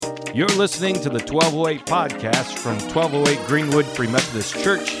You're listening to the 1208 podcast from 1208 Greenwood Free Methodist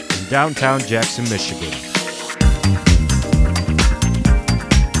Church in downtown Jackson, Michigan.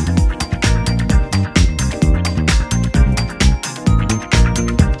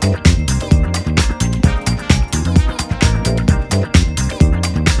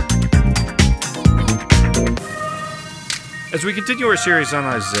 As we continue our series on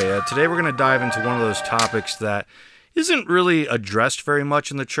Isaiah, today we're going to dive into one of those topics that isn't really addressed very much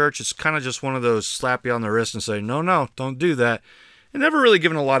in the church. It's kind of just one of those slap you on the wrist and say, no, don't do that, and never really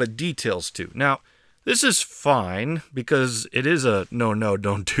given a lot of details to. Now, this is fine because it is a no,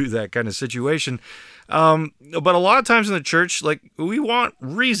 don't do that kind of situation. But a lot of times in the church, we want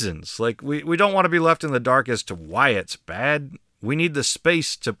reasons. We don't want to be left in the dark as to why it's bad. We need the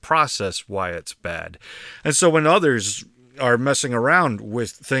space to process why it's bad. And so when others are messing around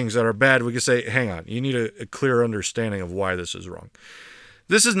with things that are bad, we can say, hang on, you need a clear understanding of why this is wrong.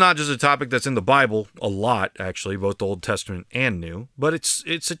 This is not just a topic that's in the Bible, a lot actually, both the Old Testament and New, but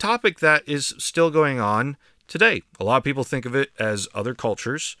it's a topic that is still going on today. A lot of people think of it as other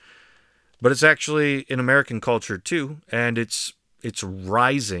cultures, but it's actually in American culture too, and it's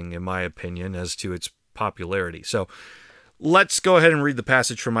rising, in my opinion, as to its popularity. So let's go ahead and read the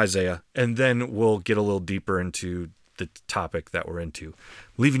passage from Isaiah, and then we'll get a little deeper into the topic that we're into.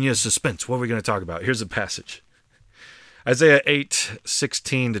 Leaving you in suspense. What are we going to talk about? Here's the passage. Isaiah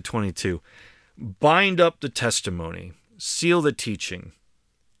 8:16-22. Bind up the testimony. Seal the teaching.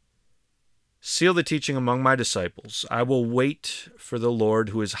 Seal the teaching among my disciples. I will wait for the Lord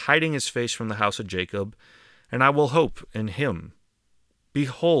who is hiding his face from the house of Jacob, and I will hope in him.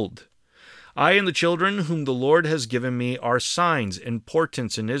 Behold, I and the children whom the Lord has given me are signs and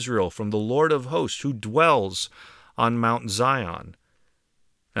portents in Israel from the Lord of hosts who dwells on Mount Zion.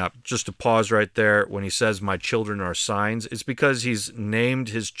 Now, just to pause right there, when he says my children are signs, it's because he's named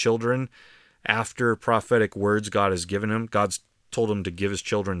his children after prophetic words God has given him. God's told him to give his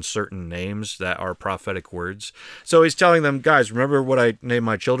children certain names that are prophetic words. So he's telling them, guys, remember what I named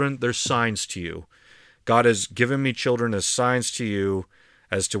my children? They're signs to you. God has given me children as signs to you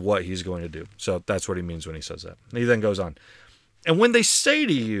as to what he's going to do. So that's what he means when he says that. He then goes on. And when they say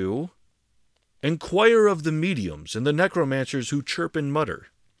to you, inquire of the mediums and the necromancers who chirp and mutter.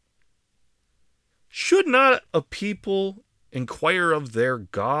 Should not a people inquire of their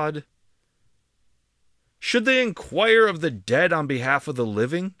God? Should they inquire of the dead on behalf of the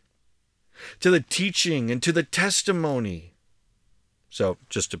living? To the teaching and to the testimony. So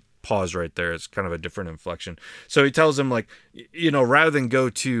just to pause right there, it's kind of a different inflection. So he tells them, rather than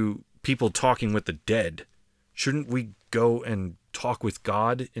go to people talking with the dead, shouldn't we go and talk with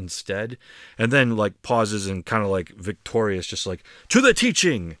God instead? And then pauses and kind of victorious, just to the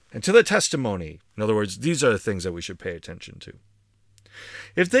teaching and to the testimony. In other words, these are the things that we should pay attention to.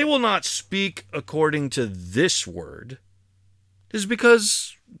 If they will not speak according to this word, it is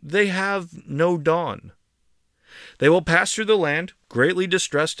because they have no dawn. They will pass through the land, greatly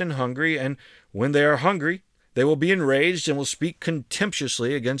distressed and hungry, and when they are hungry, they will be enraged and will speak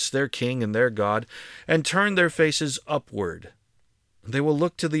contemptuously against their king and their God, and turn their faces upward. They will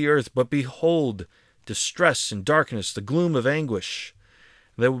look to the earth, but behold, distress and darkness, the gloom of anguish.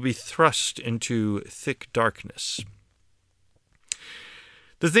 They will be thrust into thick darkness.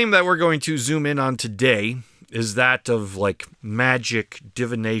 The theme that we're going to zoom in on today is that of magic,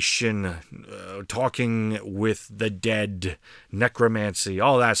 divination, talking with the dead, necromancy,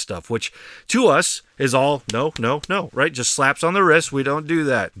 all that stuff, which to us is all no, right? Just slaps on the wrist. We don't do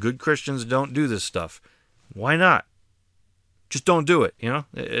that. Good Christians don't do this stuff. Why not? Just don't do it,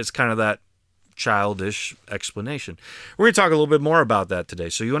 It's kind of that childish explanation. We're going to talk a little bit more about that today,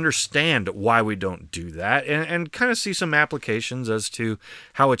 so you understand why we don't do that and kind of see some applications as to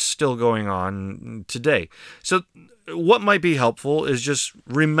how it's still going on today. So what might be helpful is just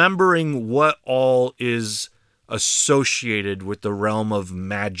remembering what all is associated with the realm of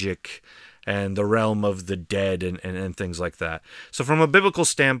magic and the realm of the dead and things like that. So from a biblical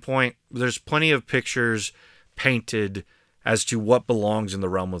standpoint, there's plenty of pictures painted as to what belongs in the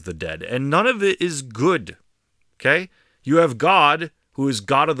realm of the dead. And none of it is good, okay? You have God, who is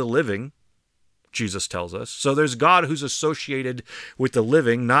God of the living, Jesus tells us. So there's God who's associated with the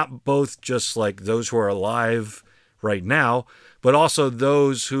living, not both just those who are alive right now, but also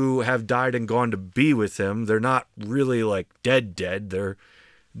those who have died and gone to be with him. They're not really dead. They're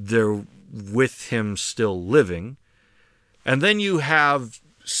with him still living. And then you have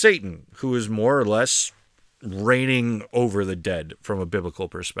Satan, who is more or less reigning over the dead from a biblical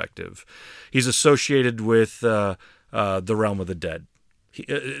perspective. He's associated with the realm of the dead.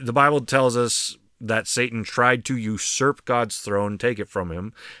 The Bible tells us that Satan tried to usurp God's throne, take it from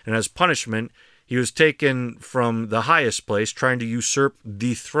him. And as punishment, he was taken from the highest place, trying to usurp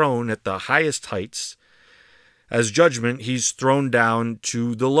the throne at the highest heights. As judgment, he's thrown down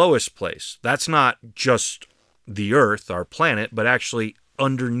to the lowest place. That's not just the earth, our planet, but actually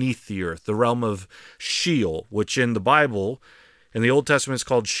underneath the earth, the realm of Sheol, which in the Bible, in the Old Testament, is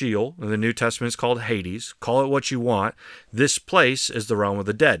called Sheol. In the New Testament, it's called Hades. Call it what you want. This place is the realm of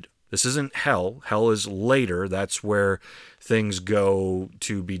the dead. This isn't hell. Hell is later. That's where things go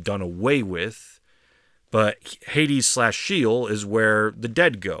to be done away with. But Hades/Sheol is where the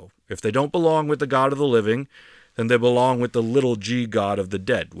dead go. If they don't belong with the God of the living, then they belong with the little g god of the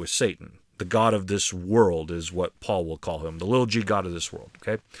dead, with Satan. The god of this world is what Paul will call him, the little g god of this world,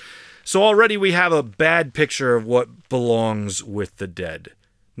 okay? So already we have a bad picture of what belongs with the dead.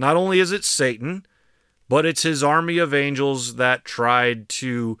 Not only is it Satan, but it's his army of angels that tried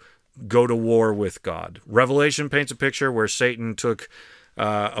to go to war with God. Revelation paints a picture where Satan took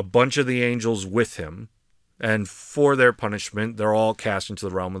a bunch of the angels with him, and for their punishment, they're all cast into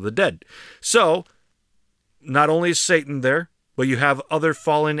the realm of the dead. So, not only is Satan there, but you have other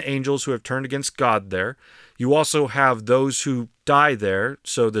fallen angels who have turned against God there. You also have those who die there,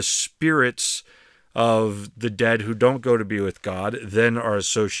 so the spirits of the dead who don't go to be with God then are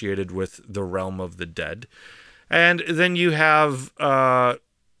associated with the realm of the dead. And then you have the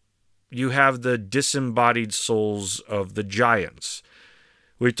disembodied souls of the giants.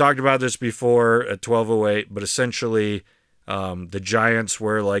 We talked about this before at 1208, but essentially the giants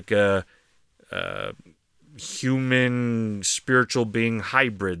were like a human spiritual being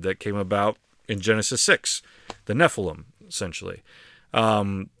hybrid that came about in Genesis 6, the Nephilim, essentially.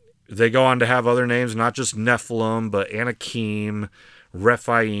 They go on to have other names, not just Nephilim, but Anakim,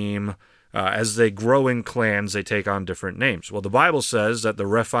 Rephaim. As they grow in clans, they take on different names. Well, the Bible says that the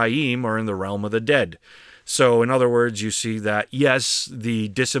Rephaim are in the realm of the dead. So, in other words, you see that, yes, the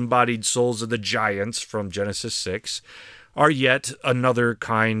disembodied souls of the giants from Genesis 6 are yet another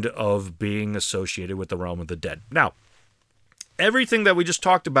kind of being associated with the realm of the dead. Now, everything that we just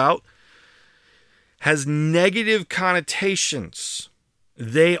talked about has negative connotations.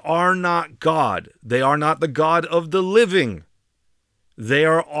 They are not God. They are not the God of the living. They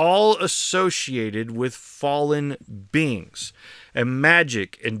are all associated with fallen beings. And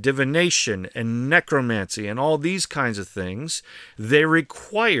magic and divination and necromancy and all these kinds of things, they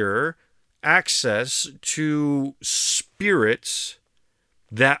require access to spirits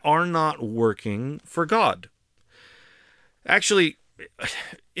that are not working for God. Actually,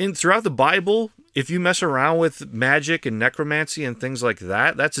 throughout the Bible, if you mess around with magic and necromancy and things like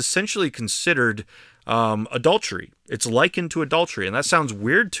that, that's essentially considered adultery. It's likened to adultery, and that sounds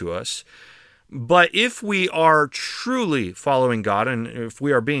weird to us. But if we are truly following God, and if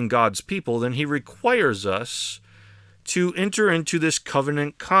we are being God's people, then he requires us to enter into this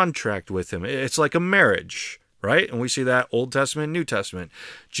covenant contract with him. It's like a marriage, right? And we see that Old Testament, New Testament.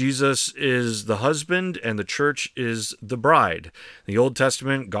 Jesus is the husband and the church is the bride. In the Old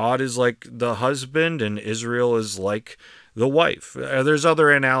Testament, God is like the husband and Israel is like the wife. There's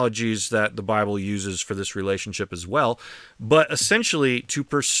other analogies that the Bible uses for this relationship as well. But essentially, to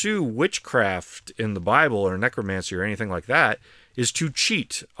pursue witchcraft in the Bible or necromancy or anything like that is to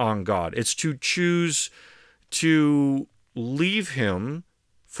cheat on God. It's to choose to leave him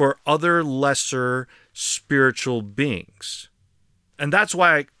for other lesser spiritual beings. And that's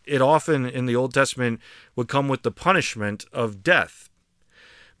why it often in the Old Testament would come with the punishment of death.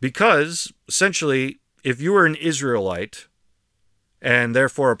 Because essentially, if you were an Israelite and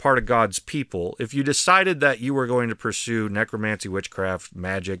therefore a part of God's people, if you decided that you were going to pursue necromancy, witchcraft,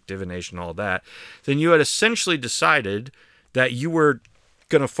 magic, divination, all that, then you had essentially decided that you were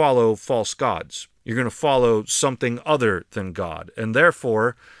going to follow false gods. You're going to follow something other than God. And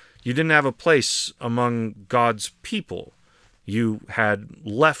therefore, you didn't have a place among God's people. You had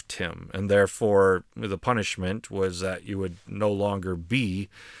left him. And therefore, the punishment was that you would no longer be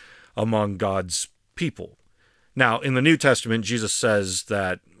among God's people. Now, in the New Testament, Jesus says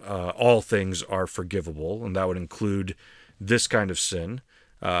that all things are forgivable, and that would include this kind of sin.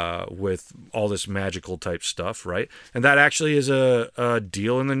 With all this magical type stuff, right? And that actually is a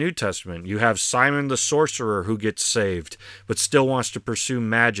deal in the New Testament. You have Simon the sorcerer who gets saved, but still wants to pursue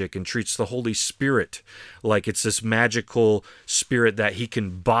magic and treats the Holy Spirit like it's this magical spirit that he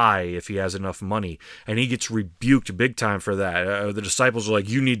can buy if he has enough money. And he gets rebuked big time for that. The disciples are like,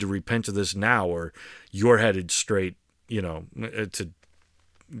 you need to repent of this now or you're headed straight,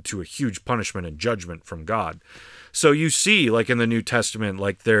 to a huge punishment and judgment from God. So you see, like in the New Testament,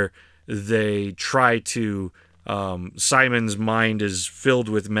 like they try to Simon's mind is filled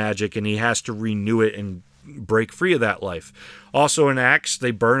with magic and he has to renew it and break free of that life. Also in Acts,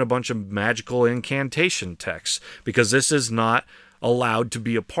 they burn a bunch of magical incantation texts because this is not allowed to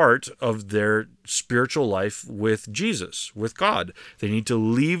be a part of their spiritual life with Jesus, with God. They need to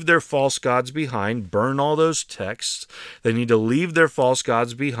leave their false gods behind, burn all those texts. They need to leave their false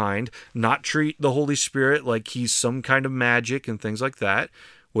gods behind, not treat the Holy Spirit like he's some kind of magic and things like that,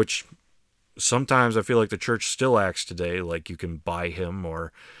 which sometimes I feel like the church still acts today like you can buy him,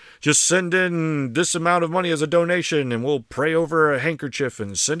 or just send in this amount of money as a donation and we'll pray over a handkerchief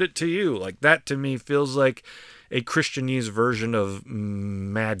and send it to you. Like, that to me feels like a Christianese version of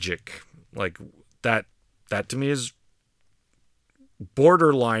magic. Like, that to me is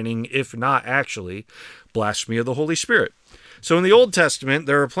borderlining, if not actually, blasphemy of the Holy Spirit. So in the Old Testament,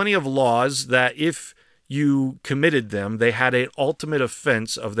 there are plenty of laws that if you committed them, they had an ultimate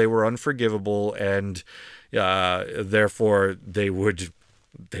offense of they were unforgivable, and therefore they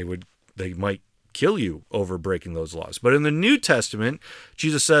might kill you over breaking those laws. But in the New Testament,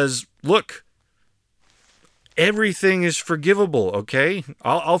 Jesus says, look, everything is forgivable, okay?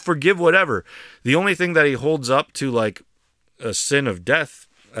 I'll forgive whatever. The only thing that he holds up to like a sin of death,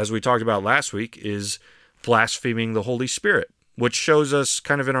 as we talked about last week, is blaspheming the Holy Spirit, which shows us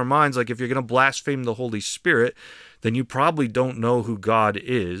kind of in our minds, like, if you're going to blaspheme the Holy Spirit, then you probably don't know who God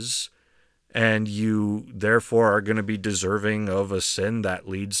is, and you therefore are going to be deserving of a sin that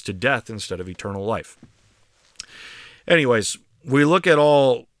leads to death instead of eternal life. Anyways, we look at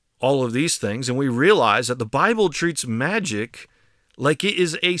all of these things and we realize that the Bible treats magic like it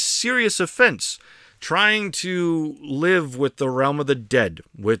is a serious offense. Trying to live with the realm of the dead,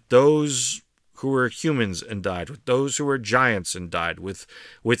 with those who were humans and died, with those who were giants and died, with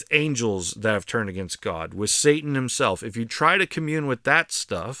angels that have turned against God, with Satan himself. If you try to commune with that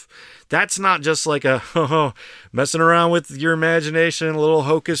stuff, that's not just like messing around with your imagination, a little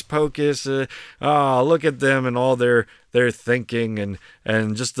hocus pocus. Look at them and all their thinking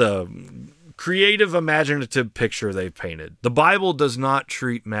and just the creative, imaginative picture they painted. The Bible does not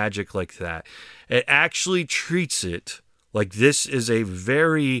treat magic like that. It actually treats it like this is a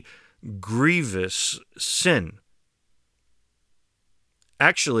very grievous sin.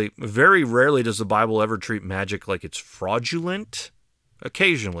 Actually, very rarely does the Bible ever treat magic like it's fraudulent,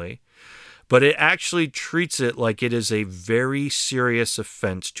 occasionally, but it actually treats it like it is a very serious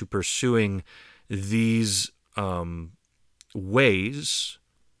offense to pursuing these ways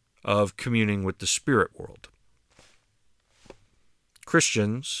of communing with the spirit world.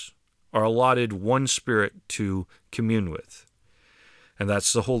 Christians are allotted one spirit to commune with, and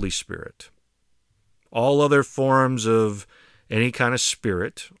that's the Holy Spirit. All other forms of any kind of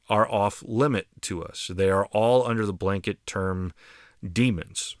spirit are off limit to us. They are all under the blanket term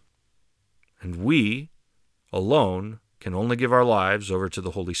demons. And we alone can only give our lives over to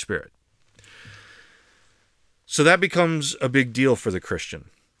the Holy Spirit. So that becomes a big deal for the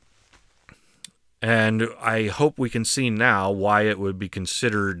Christian. And I hope we can see now why it would be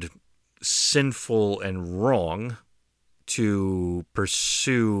considered sinful and wrong to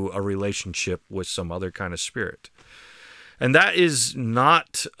pursue a relationship with some other kind of spirit. And that is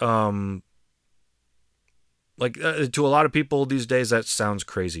not, to a lot of people these days, that sounds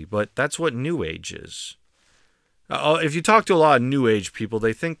crazy, but that's what New Age is. If you talk to a lot of New Age people,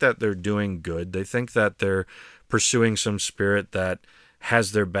 they think that they're doing good. They think that they're pursuing some spirit that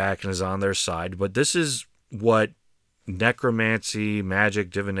has their back and is on their side. But this is what necromancy, magic,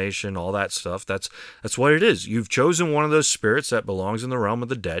 divination, all that stuff, that's what it is. You've chosen one of those spirits that belongs in the realm of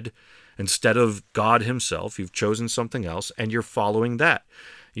the dead. Instead of God himself, you've chosen something else, and you're following that.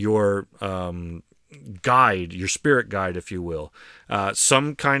 Your guide, your spirit guide, if you will.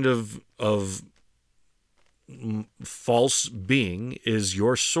 Some kind of false being is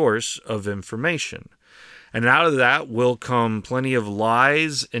your source of information. And out of that will come plenty of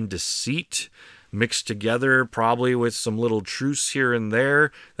lies and deceit mixed together, probably with some little truths here and there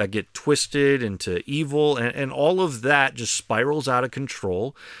that get twisted into evil. And all of that just spirals out of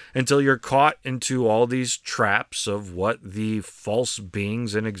control until you're caught into all these traps of what the false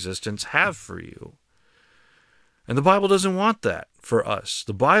beings in existence have for you. And the Bible doesn't want that for us.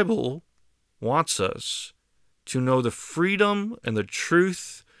 The Bible wants us to know the freedom and the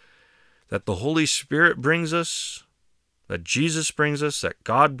truth that the Holy Spirit brings us, that Jesus brings us, that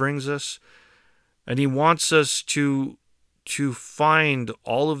God brings us. And he wants us to find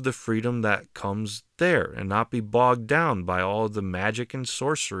all of the freedom that comes there and not be bogged down by all of the magic and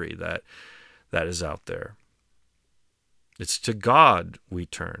sorcery that is out there. It's to God we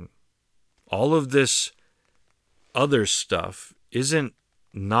turn. All of this other stuff isn't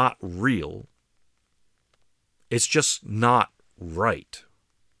not real. It's just not right.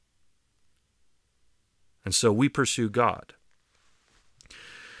 And so we pursue God.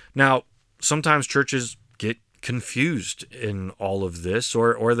 Now, sometimes churches get confused in all of this,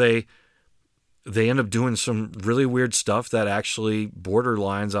 or they end up doing some really weird stuff that actually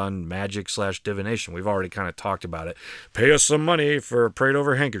borderlines on magic/divination. We've already kind of talked about it. Pay us some money for a prayed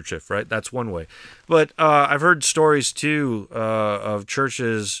over handkerchief, right? That's one way. But I've heard stories too of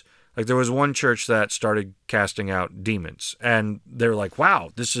churches. Like there was one church that started casting out demons, and they're like, wow,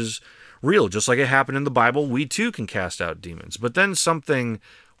 this is real. Just like it happened in the Bible, we too can cast out demons. But then something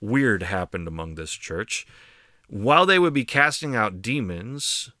weird happened among this church. While they would be casting out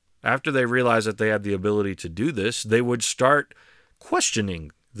demons, after they realized that they had the ability to do this, they would start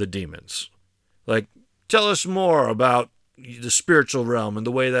questioning the demons. Like, tell us more about the spiritual realm and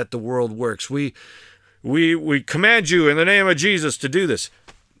the way that the world works. We command you in the name of Jesus to do this.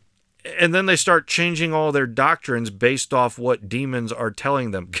 And then they start changing all their doctrines based off what demons are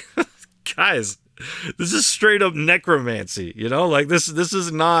telling them. Guys, this is straight up necromancy, like this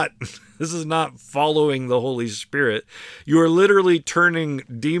is not following the Holy Spirit. You are literally turning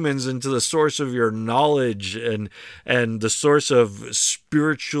demons into the source of your knowledge and the source of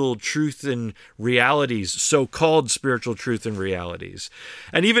spiritual truth and realities, so-called spiritual truth and realities.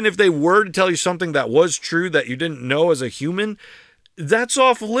 And even if they were to tell you something that was true that you didn't know as a human, that's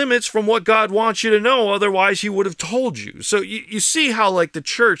off limits from what God wants you to know. Otherwise, he would have told you. So you see how, like, the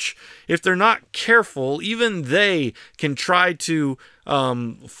church, if they're not careful, even they can try to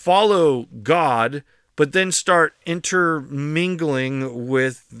follow God, but then start intermingling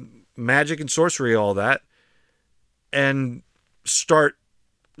with magic and sorcery, all that, and start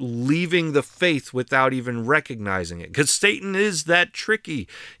leaving the faith without even recognizing it. Because Satan is that tricky.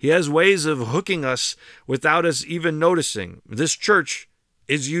 He has ways of hooking us without us even noticing. This church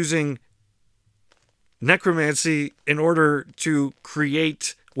is using necromancy in order to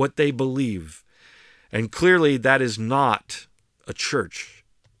create what they believe. And clearly that is not a church.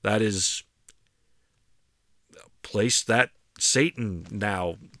 That is a place that Satan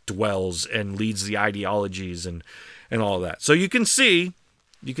now dwells and leads the ideologies and all that. So you can see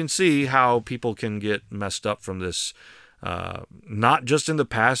how people can get messed up from this, not just in the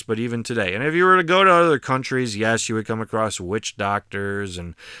past, but even today. And if you were to go to other countries, yes, you would come across witch doctors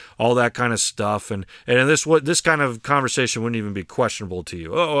and all that kind of stuff. And this kind of conversation wouldn't even be questionable to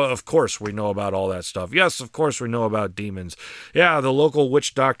you. Oh, of course we know about all that stuff. Yes, of course we know about demons. Yeah, the local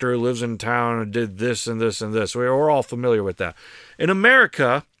witch doctor who lives in town and did this and this and this. We're all familiar with that. In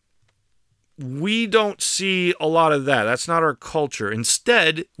America, we don't see a lot of that. That's not our culture.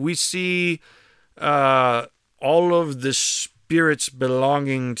 Instead, we see all of the spirits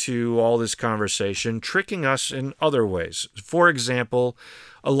belonging to all this conversation tricking us in other ways. For example,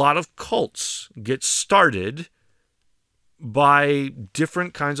 a lot of cults get started by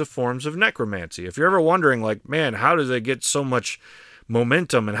different kinds of forms of necromancy. If you're ever wondering, like, man, how do they get so much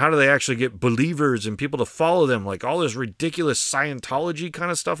momentum and how do they actually get believers and people to follow them, like all this ridiculous Scientology kind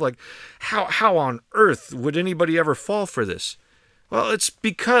of stuff, like how on earth would anybody ever fall for this? Well, it's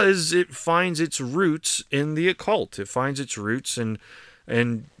because it finds its roots in the occult. It finds its roots in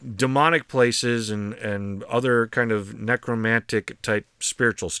demonic places and other kind of necromantic type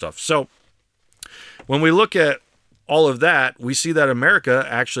spiritual stuff. So when we look at all of that, we see that America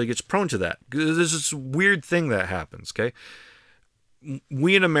actually gets prone to that. There's this weird thing that happens, okay?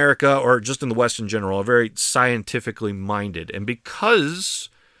 We in America, or just in the West in general, are very scientifically minded. And because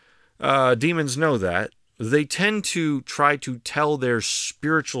demons know that, they tend to try to tell their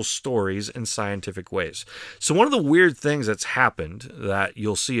spiritual stories in scientific ways. So one of the weird things that's happened that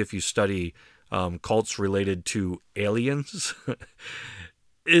you'll see if you study cults related to aliens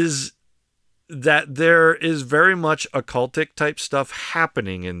is that there is very much occultic type stuff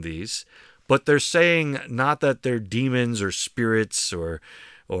happening in these. But they're saying not that they're demons or spirits or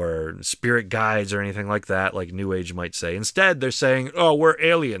spirit guides or anything like that, like New Age might say. Instead, they're saying, oh, we're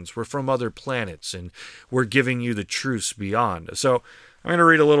aliens. We're from other planets, and we're giving you the truths beyond. So I'm going to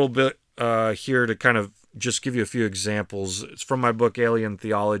read a little bit here to kind of just give you a few examples. It's from my book, Alien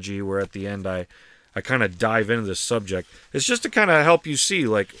Theology, where at the end I kind of dive into this subject. It's just to kind of help you see,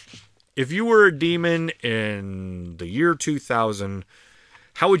 like, if you were a demon in the year 2000,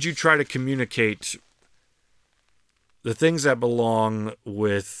 how would you try to communicate the things that belong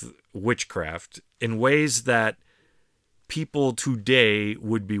with witchcraft in ways that people today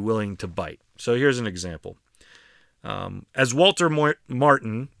would be willing to bite? So here's an example. As Walter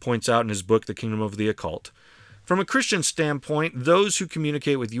Martin points out in his book, The Kingdom of the Occult, from a Christian standpoint, those who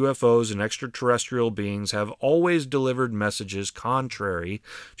communicate with UFOs and extraterrestrial beings have always delivered messages contrary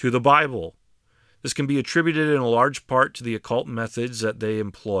to the Bible. This can be attributed in a large part to the occult methods that they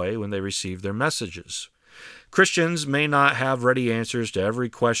employ when they receive their messages. Christians may not have ready answers to every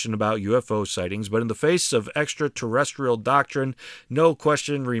question about UFO sightings, but in the face of extraterrestrial doctrine, no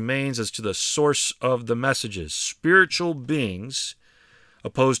question remains as to the source of the messages: spiritual beings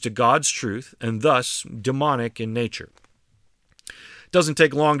opposed to God's truth, and thus demonic in nature. It doesn't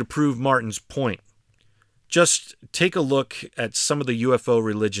take long to prove Martin's point. Just take a look at some of the UFO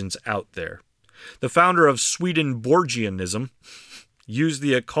religions out there. The founder of Swedenborgianism used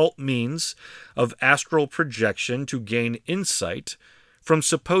the occult means of astral projection to gain insight from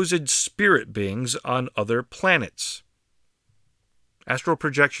supposed spirit beings on other planets. Astral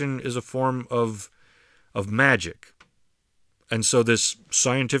projection is a form of magic. And so this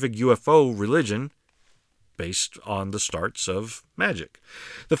scientific UFO religion based on the starts of magic.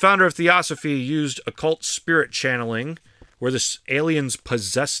 The founder of Theosophy used occult spirit channeling, where the aliens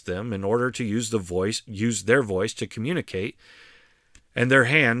possessed them in order to use their voice to communicate, and their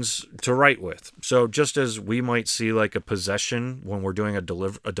hands to write with. So just as we might see like a possession when we're doing a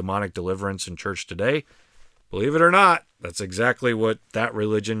demonic deliverance in church today, believe it or not, that's exactly what that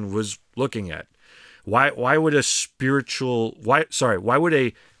religion was looking at. Why would a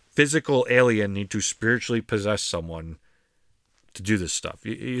physical alien need to spiritually possess someone to do this stuff?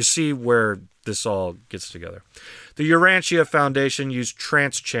 You see where this all gets together. The Urantia Foundation used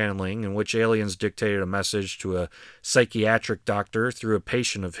trance channeling, in which aliens dictated a message to a psychiatric doctor through a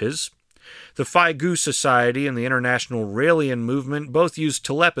patient of his. The Phi Gu Society and the International Raelian Movement both used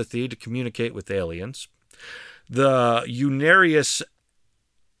telepathy to communicate with aliens. The Unarius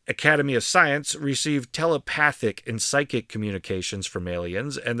Academy of Science received telepathic and psychic communications from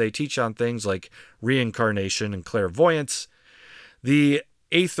aliens, and they teach on things like reincarnation and clairvoyance. The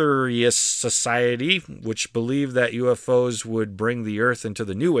Aetherius Society, which believed that UFOs would bring the Earth into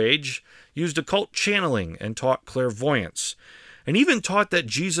the New Age, used occult channeling and taught clairvoyance, and even taught that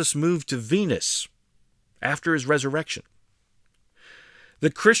Jesus moved to Venus after his resurrection. The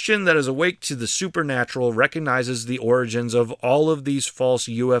Christian that is awake to the supernatural recognizes the origins of all of these false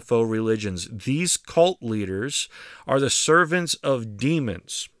UFO religions. These cult leaders are the servants of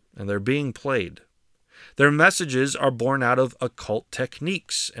demons, and they're being played. Their messages are born out of occult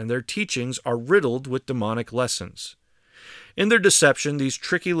techniques, and their teachings are riddled with demonic lessons. In their deception, these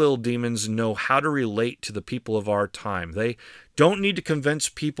tricky little demons know how to relate to the people of our time. They don't need to convince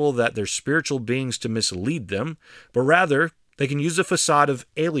people that they're spiritual beings to mislead them, but rather they can use the facade of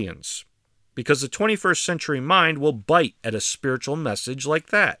aliens, because the 21st century mind will bite at a spiritual message like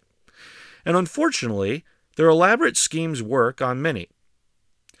that. And unfortunately, their elaborate schemes work on many.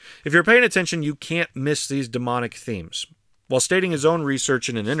 If you're paying attention, you can't miss these demonic themes. While stating his own research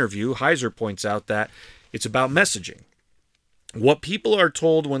in an interview, Heiser points out that it's about messaging. What people are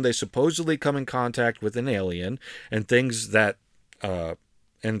told when they supposedly come in contact with an alien, and things that are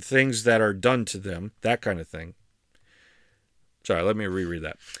done to them, that kind of thing. Sorry, let me reread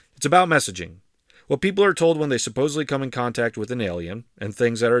that. It's about messaging. What people are told when they supposedly come in contact with an alien, and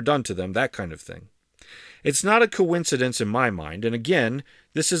things that are done to them, that kind of thing. It's not a coincidence in my mind, and again,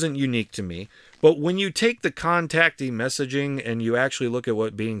 this isn't unique to me, but when you take the contactee messaging and you actually look at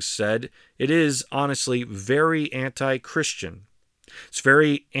what's being said, it is honestly very anti-Christian. It's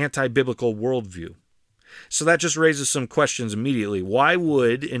very anti-biblical worldview. So that just raises some questions immediately. Why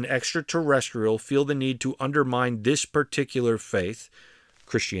would an extraterrestrial feel the need to undermine this particular faith,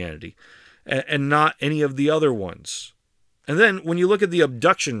 Christianity, and not any of the other ones? And then when you look at the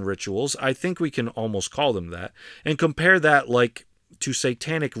abduction rituals, I think we can almost call them that, and compare that like to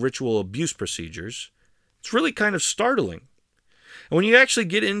satanic ritual abuse procedures, it's really kind of startling. And when you actually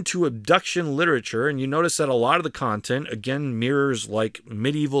get into abduction literature and you notice that a lot of the content, again, mirrors like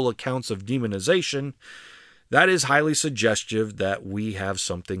medieval accounts of demonization, that is highly suggestive that we have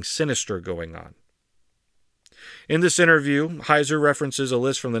something sinister going on. In this interview, Heiser references a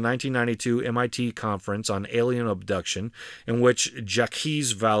list from the 1992 MIT conference on alien abduction, in which Jacques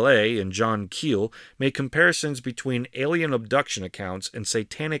Vallée and John Keel make comparisons between alien abduction accounts and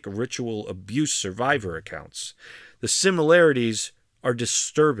satanic ritual abuse survivor accounts. The similarities are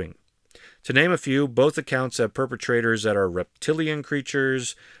disturbing. To name a few, both accounts have perpetrators that are reptilian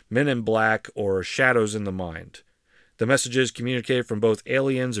creatures, men in black, or shadows in the mind. The messages communicated from both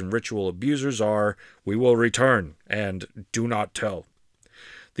aliens and ritual abusers are, "We will return," and "Do not tell."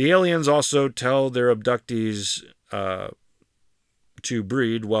 The aliens also tell their abductees to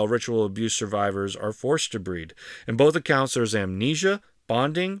breed, while ritual abuse survivors are forced to breed. In both accounts, there's amnesia,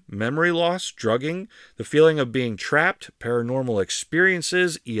 responding, memory loss, drugging, the feeling of being trapped, paranormal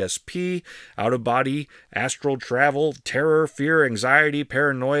experiences, ESP, out-of-body, astral travel, terror, fear, anxiety,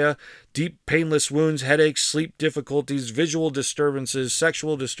 paranoia, deep painless wounds, headaches, sleep difficulties, visual disturbances,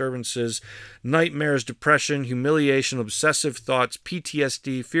 sexual disturbances, nightmares, depression, humiliation, obsessive thoughts,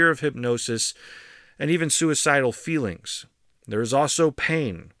 PTSD, fear of hypnosis, and even suicidal feelings. There is also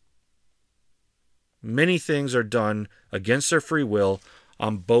pain. Many things are done against their free will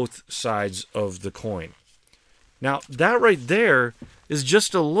on both sides of the coin. Now, that right there is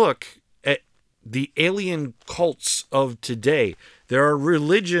just a look at the alien cults of today. There are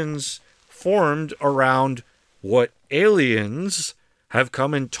religions formed around what aliens have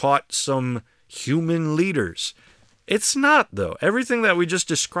come and taught some human leaders. It's not, though. Everything that we just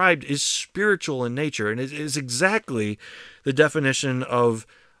described is spiritual in nature, and it is exactly the definition of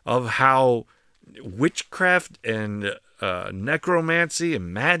how witchcraft and necromancy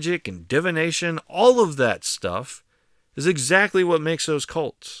and magic and divination, all of that stuff is exactly what makes those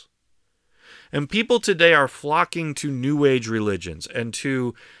cults. And people today are flocking to New Age religions and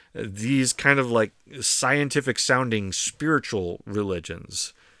to these kind of like scientific sounding spiritual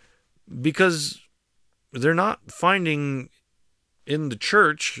religions because they're not finding in the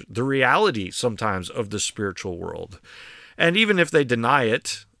church the reality sometimes of the spiritual world. And even if they deny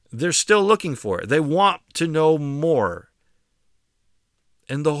it, they're still looking for it. They want to know more.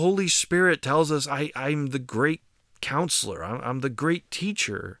 And the Holy Spirit tells us, I'm the great counselor. I'm the great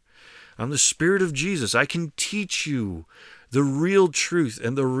teacher. I'm the Spirit of Jesus. I can teach you the real truth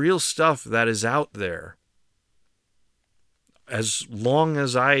and the real stuff that is out there, as long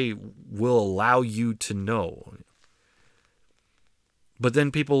as I will allow you to know. But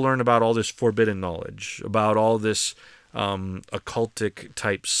then people learn about all this forbidden knowledge, about all this occultic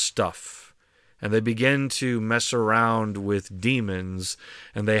type stuff, and they begin to mess around with demons,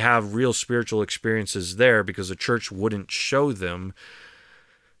 and they have real spiritual experiences there because the church wouldn't show them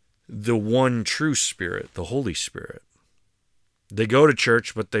the one true Spirit, the Holy Spirit. They go to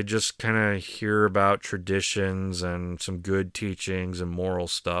church, but they just kind of hear about traditions and some good teachings and moral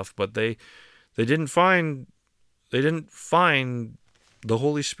stuff, but they didn't find the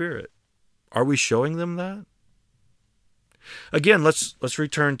Holy Spirit. Are we showing them that? Again, let's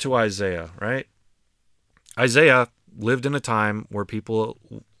return to Isaiah, right? Isaiah lived in a time where people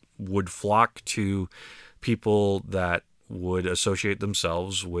would flock to people that would associate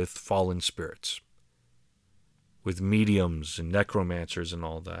themselves with fallen spirits, with mediums and necromancers and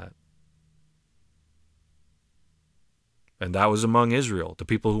all that. And that was among Israel. The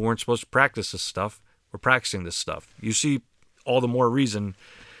people who weren't supposed to practice this stuff were practicing this stuff. You see all the more reason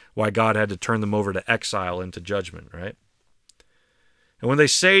why God had to turn them over to exile into judgment, right? And when they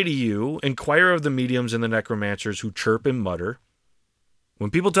say to you, inquire of the mediums and the necromancers who chirp and mutter, when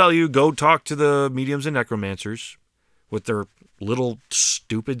people tell you, go talk to the mediums and necromancers with their little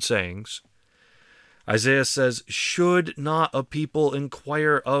stupid sayings, Isaiah says, should not a people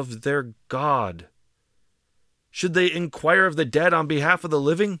inquire of their God? Should they inquire of the dead on behalf of the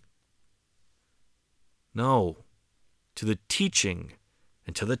living? No, to the teaching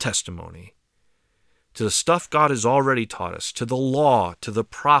and to the testimony, to the stuff God has already taught us, to the law, to the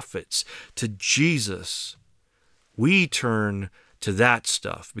prophets, to Jesus. We turn to that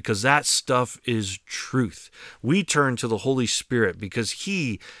stuff because that stuff is truth. We turn to the Holy Spirit because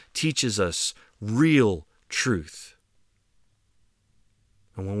He teaches us real truth.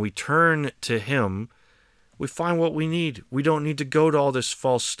 And when we turn to Him, we find what we need. We don't need to go to all this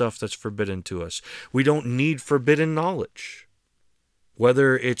false stuff that's forbidden to us. We don't need forbidden knowledge,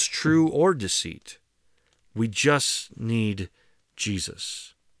 whether it's true or deceit. We just need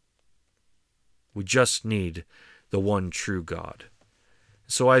Jesus. We just need the one true God.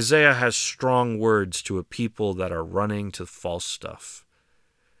 So Isaiah has strong words to a people that are running to false stuff.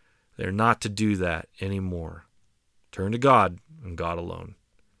 They're not to do that anymore. Turn to God and God alone.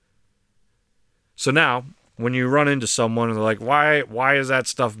 So now, when you run into someone and they're like, why is that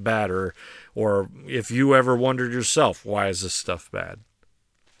stuff bad? Or if you ever wondered yourself, why is this stuff bad?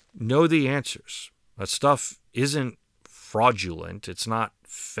 Know the answers. That stuff isn't fraudulent. It's not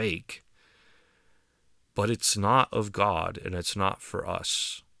fake. But it's not of God, and it's not for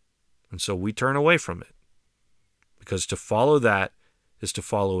us. And so we turn away from it. Because to follow that is to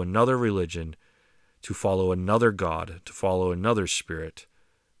follow another religion, to follow another God, to follow another spirit.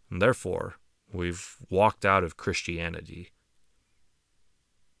 And therefore, we've walked out of Christianity.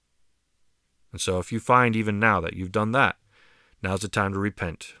 And so if you find even now that you've done that, now's the time to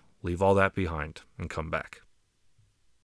repent. Leave all that behind and come back.